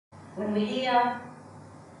when we hear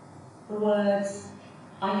the words,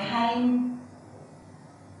 I came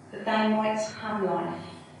that they might have life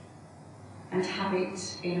and have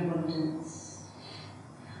it in abundance.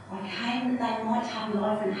 I came that they might have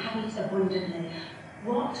life and have it abundantly.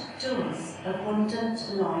 What does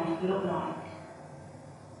abundant life look like?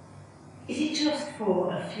 Is it just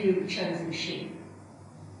for a few chosen sheep?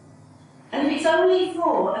 And if it's only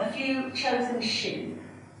for a few chosen sheep,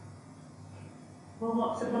 well,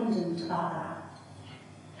 what's abundant about that?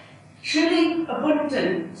 Surely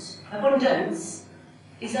abundance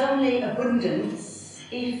is only abundance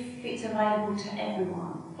if it's available to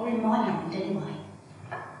everyone, or in my mind anyway.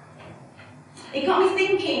 It got me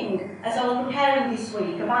thinking as I was preparing this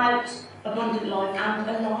week about abundant life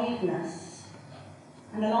and aliveness.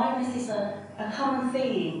 And aliveness is a common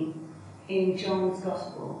theme in John's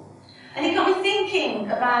Gospel. And it got me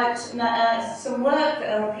thinking about some work,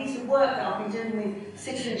 or a piece of work that I've been doing with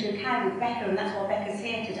Citizens UK with Becca, and that's why Becca's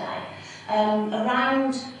here today,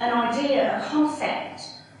 around an idea, a concept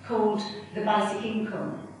called the basic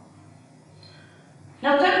income.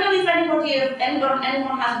 Now, I don't know if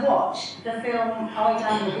anyone has watched the film I,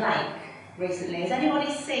 Daniel Blake recently. Has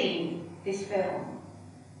anybody seen this film?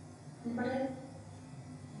 Anybody?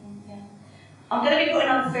 Yeah. I'm going to be putting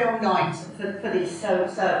on film night for this,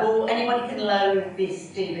 so or anybody can loan this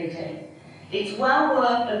DVD. It's well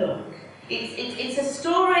worth a look. It's a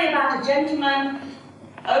story about a gentleman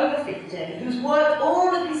over 50 who's worked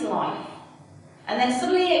all of his life and then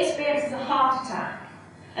suddenly he experiences a heart attack.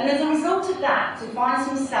 And as a result of that, he finds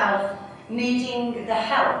himself needing the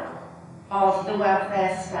help of the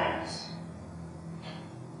welfare state.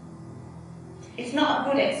 It's not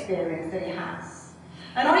a good experience that he has.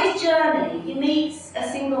 And on his journey, he meets a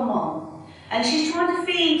single mom, and she's trying to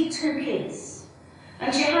feed 2 kids.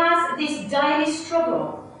 And she has this daily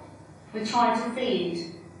struggle with trying to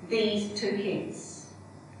feed these 2 kids.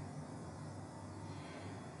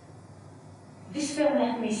 This film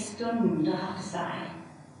left me stunned, I have to say.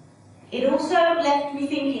 It also left me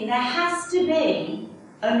thinking there has to be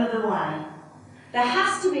another way. There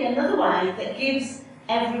has to be another way that gives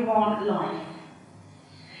everyone life.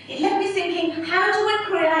 It left me thinking, how do we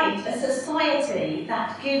create a society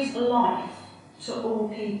that gives life to all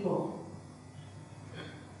people?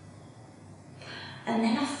 And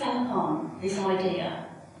then I fell upon this idea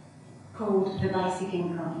called the basic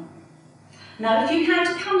income. Now, if you came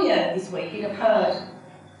to Cameo this week, you'd have heard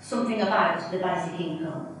something about the basic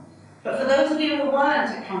income. But for those of you who weren't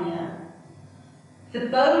at Cameo, the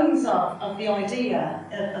bones of the idea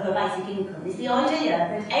of a basic income is the idea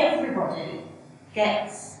that everybody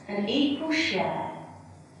gets an equal share,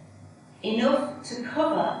 enough to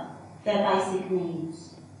cover their basic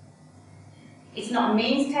needs. It's not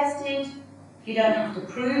means tested. You don't have to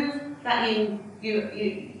prove that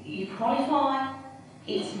you qualify.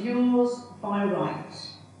 It's yours by right.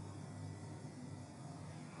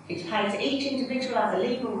 It's paid to each individual as a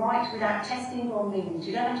legal right without testing or means.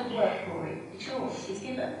 You don't have to work for it. It's yours. It's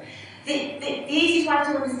given. The easiest way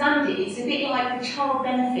to understand it, it's a bit like the child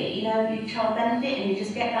benefit. You know, your child benefit, and you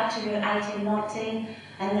just get that to your 18, 19,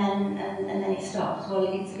 and then it stops.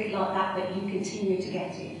 Well, it's a bit like that, but you continue to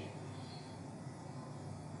get it.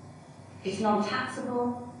 It's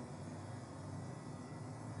non-taxable.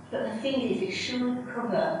 But the thing is, it should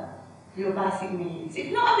cover your basic needs.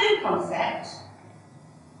 It's not a new concept.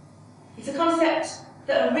 It's a concept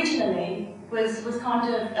that originally was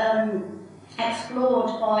kind of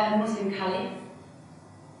explored by a Muslim caliph.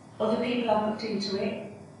 Other people have looked into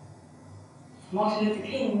it. Martin Luther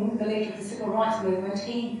King, the leader of the civil rights movement,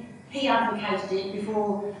 he advocated it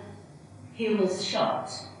before he was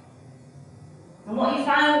shot. And what he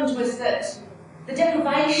found was that the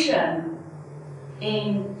deprivation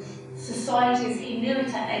in societies he knew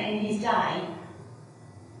in his day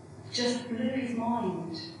just blew his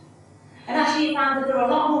mind. And actually he found that there are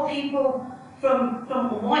a lot more people from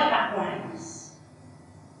white backgrounds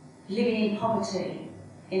living in poverty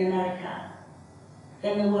in America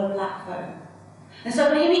than there were black folk. And so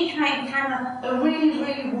for him it became a really,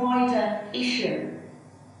 really wider issue.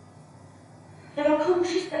 There are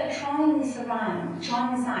countries that are trying this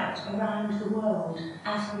out around the world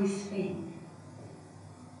as we speak.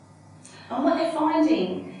 And what they're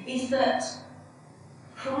finding is that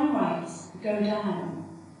crime rates go down.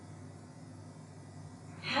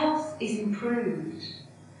 Health is improved.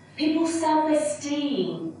 People's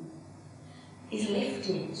self-esteem is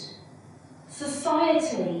lifted.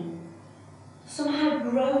 Society somehow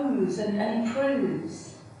grows and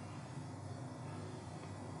improves.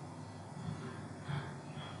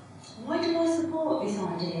 Why do I support this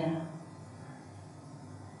idea?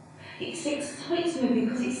 It excites me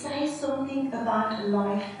because it says something about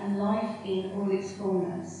life and life in all its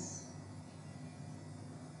fullness.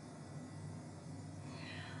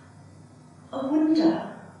 I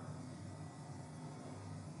wonder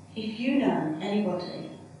if you know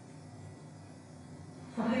anybody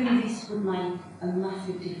for whom this would make a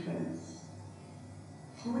massive difference.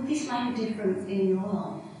 Or would this make a difference in your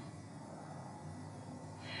life?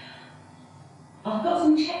 I've got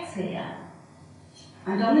some cheques here,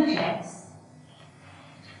 and on the cheques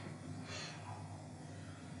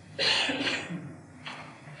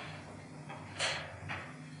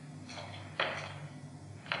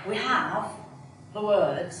we have the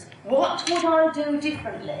words, what would I do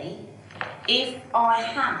differently if I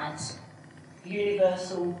had a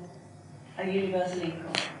universal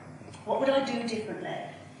income? What would I do differently?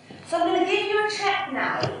 So I'm going to give you a cheque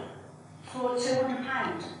now for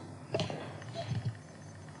 £200.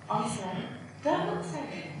 Honestly, don't look so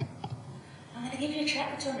good. I'm going to give you a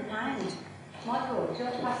cheque for £200. Michael, do you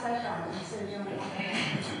want to pass those around?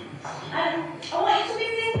 I want you to be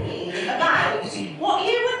thinking about what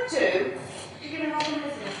you would do. Could you give me another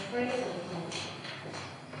business?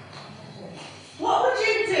 What would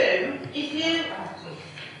you do if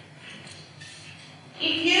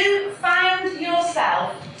you found yourself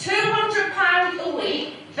 £200 a week,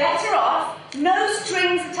 better off, no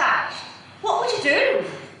strings attached? What would you do?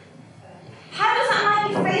 How does that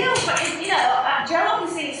make you feel? You know, Joe, I can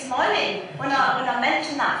see you smiling when I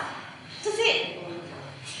mention that. Does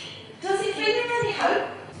it bring you any hope?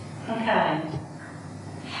 Okay.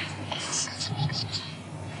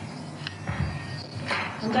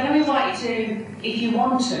 I'm going to invite you to, if you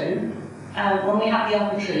want to, when we have the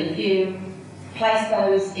offertory, if you place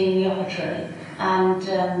those in the offertory, and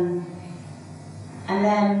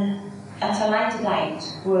then at a later date,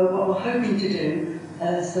 what we're hoping to do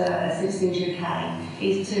as Citizens UK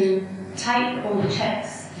is to take all the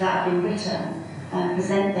cheques that have been written and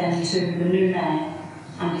present them to the new mayor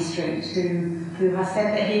and district, who has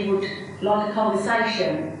said that he would like a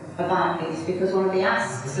conversation about this, because one of the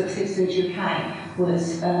asks of Citizens UK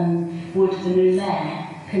was, would the new mayor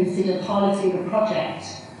consider piloting a project,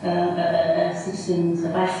 a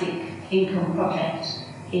basic income project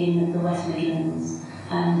in the West Midlands,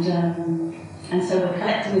 and so we're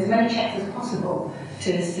collecting as many cheques as possible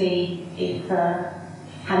to see if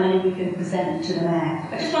how many we can present to the mayor.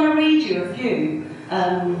 I just want to read you a few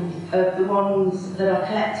of the ones that I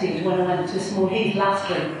collected when I went to Small Heath last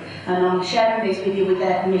week, and I'm sharing these with you with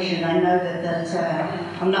their permission. I know that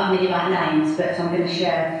I'm not going to give out names, but I'm going to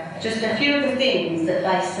share just a few of the things that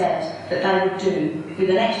they said that they would do with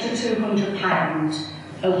an extra £200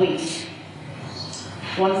 a week.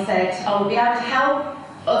 One said, I will be able to help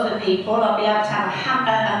other people, I'll be able to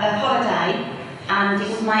have a holiday, and it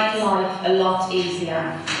would make life a lot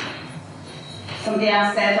easier. Somebody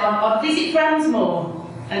else said, I'd visit friends more,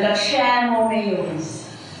 and I'd share more meals.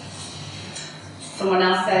 Someone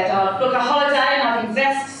else said, I'd book a holiday and I'd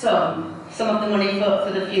invest some of the money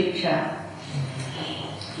for the future.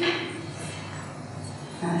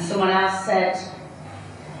 And someone else said,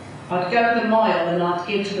 I'd go the mile and I'd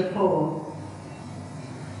give to the poor.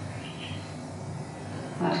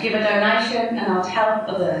 I'd give a donation and I'd help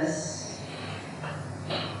others.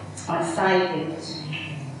 I'd save it.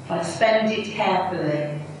 I'd spend it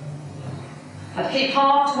carefully. I'd keep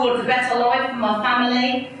half towards a better life for my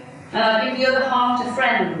family, and I'd give the other half to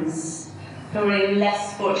friends who are in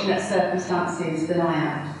less fortunate circumstances than I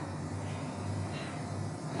am.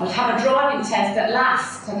 I'd have a driving test at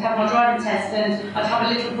last. I'd have my driving test and I'd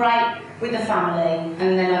have a little break with the family,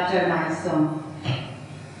 and then I'd donate some.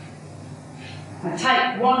 I'd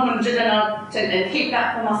take 100 and keep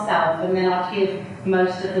that for myself, and then I'd give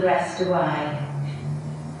most of the rest away.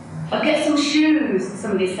 I'd get some shoes,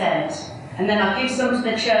 somebody said, and then I'd give some to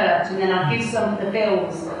the church, and then I'd give some to the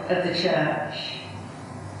bills of the church.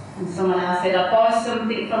 And someone else said, I'd buy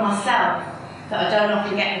something for myself that I don't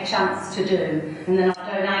often get the chance to do, and then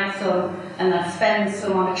I'd donate some, and I'd spend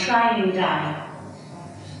some on a training day.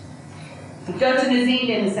 I'd go to New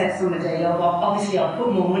Zealand, said somebody, or obviously I'd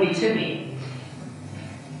put more money to it.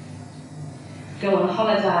 Go on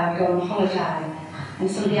holiday. And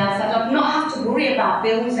somebody else said, I'd not have to worry about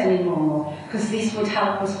bills anymore, because this would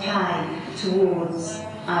help us pay towards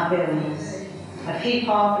our bills. I'd keep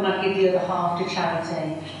half and I'd give the other half to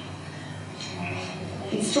charity.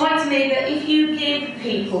 It strikes me that if you give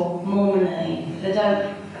people more money, they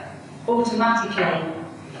don't automatically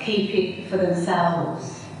keep it for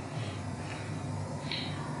themselves.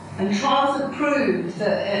 And trials have proved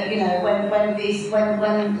that, when these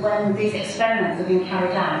experiments have been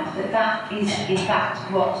carried out, that is in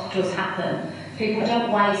fact what does happen. People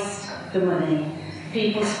don't waste the money.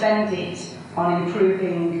 people spend it on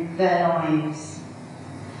improving their lives.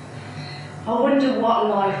 I wonder what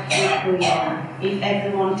life would be if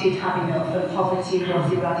everyone did have enough and poverty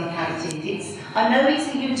was eradicated. I know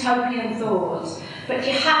it's a utopian thought, but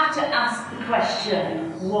you have to ask the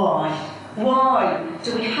question, why? Why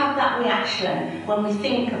do we have that reaction when we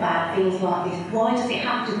think about things like this? Why does it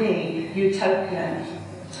have to be utopian?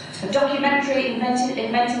 A documentary,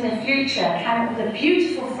 Inventing the Future, came up with a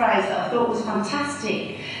beautiful phrase that I thought was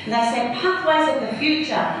fantastic. And they said, pathways of the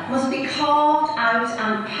future must be carved out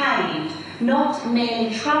and paved, not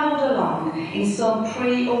merely travelled along in some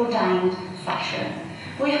preordained fashion.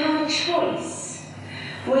 We have a choice.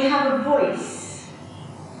 We have a voice.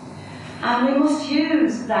 And we must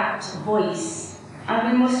use that voice.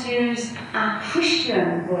 And we must use our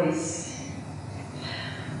Christian voice.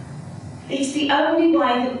 It's the only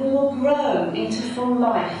way that we will grow into full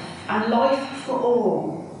life and life for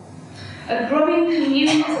all. A growing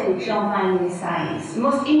community, John Bailey says,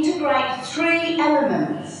 must integrate three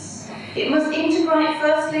elements. It must integrate,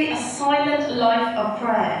 firstly, a silent life of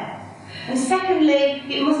prayer. And secondly,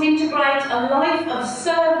 it must integrate a life of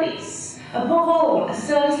service. Above all, a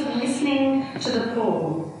service of listening to the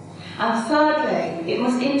poor. And thirdly, it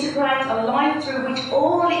must integrate a life through which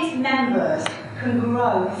all its members can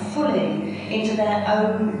grow fully into their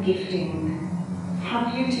own gifting. How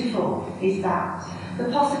beautiful is that? The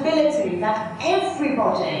possibility that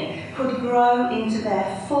everybody could grow into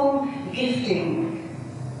their full gifting.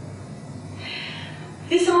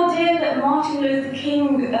 This idea that Martin Luther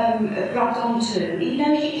King grabbed onto, he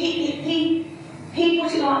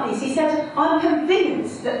put it like this. He said, I'm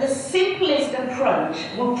convinced that the simplest approach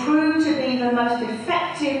will prove to be the most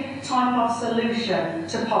effective type of solution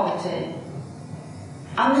to poverty.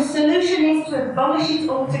 And the solution is to abolish it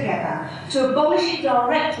altogether, to abolish it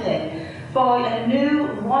directly by a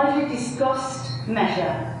new, widely discussed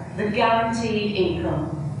measure, the guaranteed income,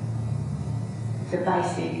 the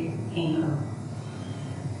basic income.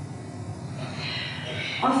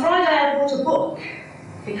 On Friday I bought a book,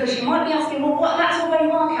 because you might be asking, well, that's all very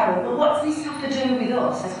well, Carol, but what does this have to do with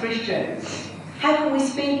us as Christians? How can we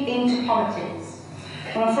speak into politics?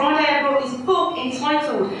 Well, on Friday I brought this book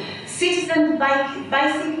entitled Citizen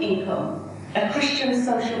Basic Income, a Christian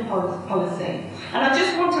Social Policy. And I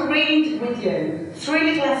just want to read with you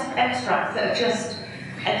three little extracts that have just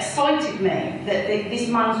excited me, that this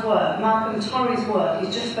man's work, Malcolm Torrey's work,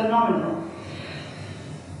 is just phenomenal.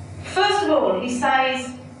 First of all, he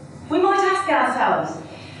says, we might ask ourselves,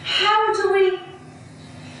 how do we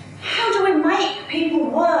make people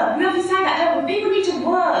work? We often say that, don't we? People need to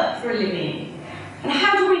work for a living. And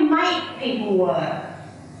how do we make people work?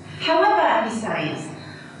 However, he says,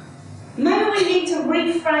 maybe we need to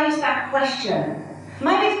rephrase that question.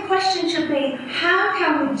 Maybe the question should be, how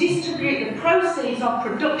can we distribute the proceeds of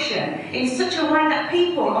production in such a way that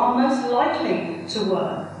people are most likely to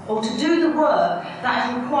work, or to do the work that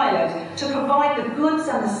is required to provide the goods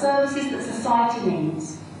and the services that society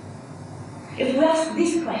needs? If we ask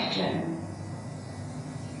this question,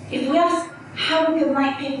 if we ask how we can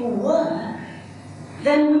make people work,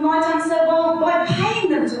 then we might answer, well, by paying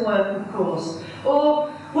them to work, of course,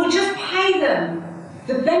 or we'll just pay them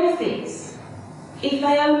the benefits if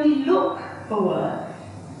they only look for work.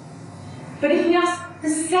 But if we ask the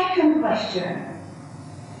second question,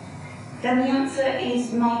 then the answer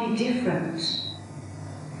is maybe different.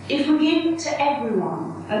 If we give to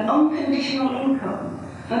everyone an unconditional income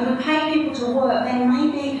and we pay people to work, then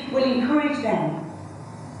maybe we'll encourage them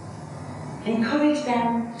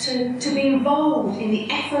to be involved in the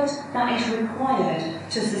effort that is required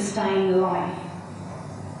to sustain life.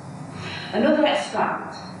 Another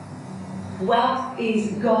extract. Wealth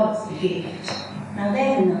is God's gift. Now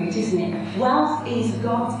there's a nugget, isn't it? Wealth is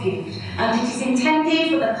God's gift, and it is intended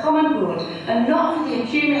for the common good and not for the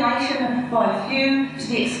accumulation by a few to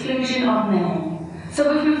the exclusion of many.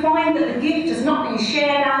 So if we find that the gift has not been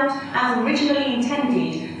shared out as originally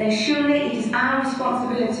intended, then surely it is our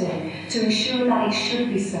responsibility to ensure that it should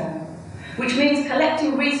be so. Which means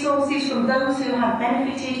collecting resources from those who have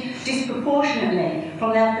benefited disproportionately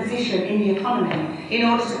from their position in the economy in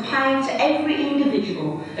order to pay to every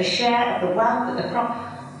individual a share of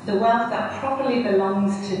the wealth that properly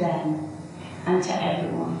belongs to them and to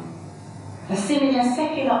everyone. A similar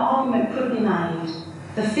secular argument could be made.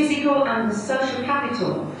 The physical and the social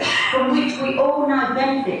capital from which we all now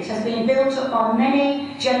benefit has been built up by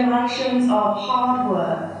many generations of hard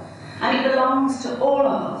work, and it belongs to all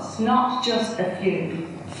of us, not just a few.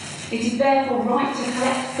 It is therefore right to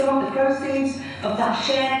collect some of the proceeds of that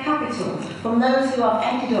shared capital from those who have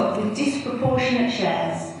ended up with disproportionate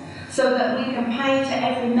shares, so that we can pay to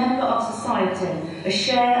every member of society a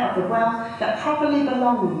share of the wealth that properly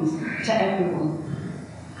belongs to everyone.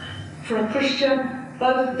 For a Christian,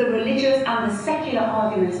 both the religious and the secular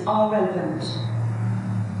arguments are relevant.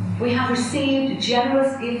 We have received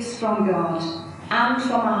generous gifts from God and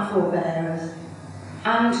from our forebears,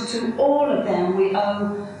 and to all of them we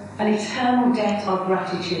owe an eternal debt of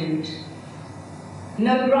gratitude.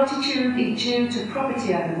 No gratitude is due to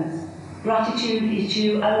property owners. Gratitude is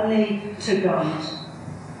due only to God,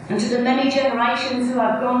 and to the many generations who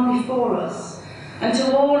have gone before us, and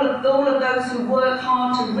to all of those who work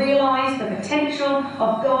hard to realise the potential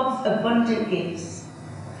of God's abundant gifts.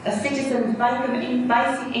 A citizen's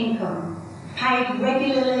basic income, paid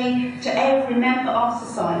regularly to every member of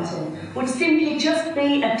society, would simply just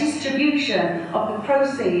be a distribution of the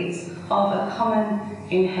proceeds of a common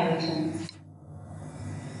inheritance.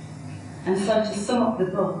 And so, to sum up the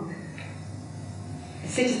book, a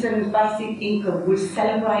citizen's basic income would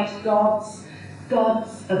celebrate God's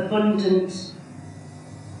abundant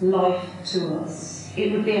life to us.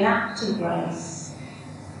 It would be an act of grace.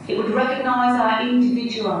 It would recognise our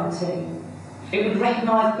individuality. It would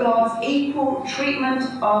recognise God's equal treatment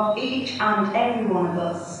of each and every one of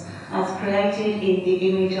us as created in the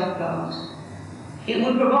image of God. It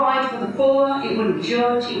would provide for the poor. It would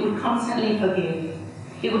judge. It would constantly forgive.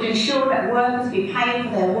 It would ensure that workers be paid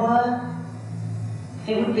for their work.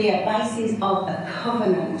 It would be a basis of a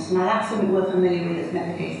covenant. Now that's something we're familiar with as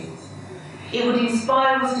Methodists. It would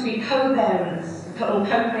inspire us to be co-bearers or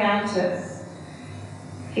co-creators.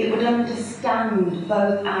 It would understand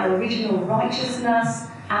both our original righteousness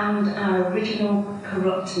and our original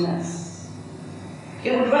corruptness.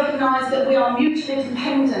 It would recognise that we are mutually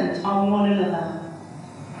dependent on one another.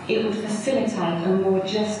 It would facilitate a more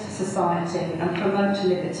just society and promote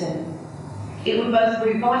liberty. It would both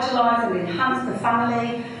revitalise and enhance the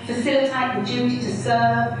family, facilitate the duty to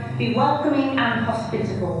serve, be welcoming and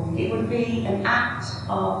hospitable. It would be an act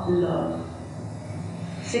of love.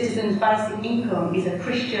 Citizens' basic income is a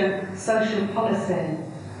Christian social policy,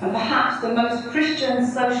 and perhaps the most Christian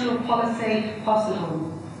social policy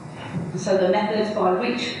possible. So the methods by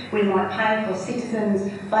which we might pay for citizens'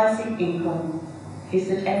 basic income is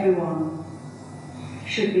that everyone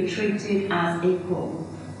should be treated as equal.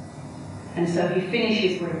 And so he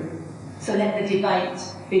finishes with, so let the debate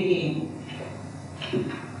begin.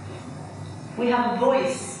 We have a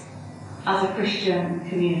voice as a Christian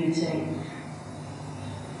community.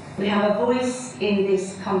 We have a voice in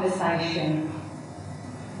this conversation.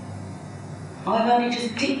 I've only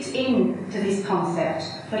just dipped into this concept,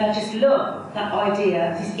 but I just love that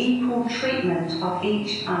idea of this equal treatment of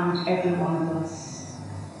each and every one of us.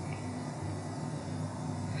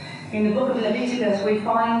 In the book of Leviticus, we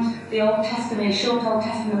find the Old Testament, a short Old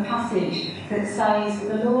Testament passage that says,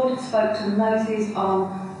 the Lord spoke to Moses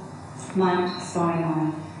on Mount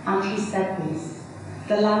Sinai, and he said this,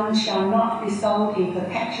 the land shall not be sold in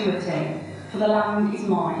perpetuity, for the land is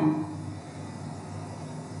mine.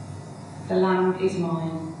 The land is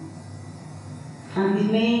mine. And with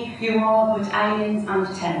me you are but aliens and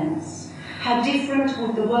tenants. How different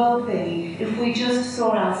would the world be if we just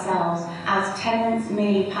saw ourselves as tenants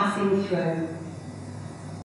merely passing through?